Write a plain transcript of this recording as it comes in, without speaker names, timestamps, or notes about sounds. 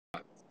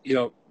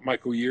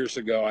Michael, years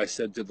ago, I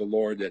said to the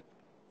Lord that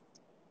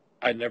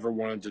I never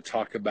wanted to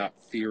talk about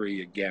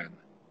theory again.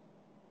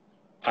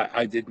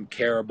 I didn't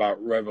care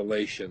about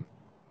revelation.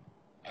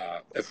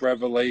 If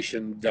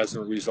revelation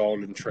doesn't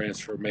result in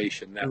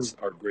transformation, Mm. that's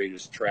our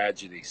greatest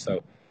tragedy.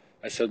 So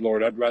I said,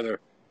 Lord, I'd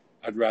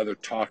rather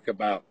talk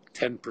about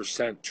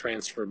 10%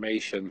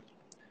 transformation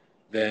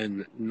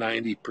than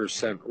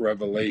 90%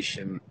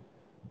 revelation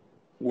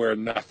where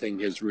nothing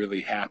has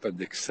really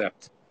happened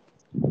except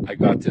I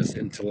got this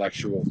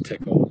intellectual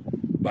tickle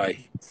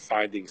by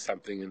finding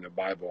something in the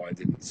Bible I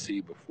didn't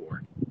see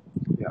before.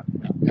 Yeah.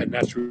 And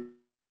that's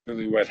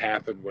really what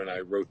happened when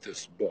I wrote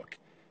this book.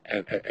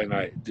 And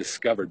I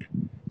discovered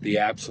the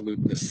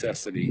absolute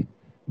necessity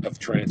of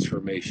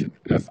transformation.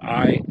 If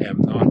I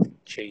am not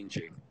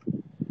changing,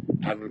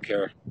 I don't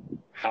care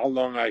how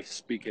long I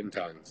speak in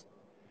tongues,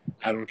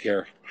 I don't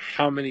care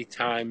how many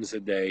times a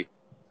day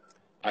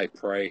I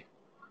pray,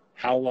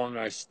 how long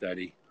I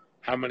study,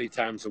 how many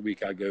times a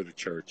week I go to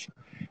church.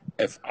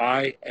 If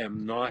I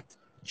am not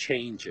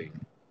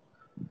changing,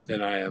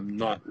 then I am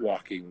not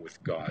walking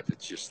with God.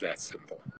 It's just that simple.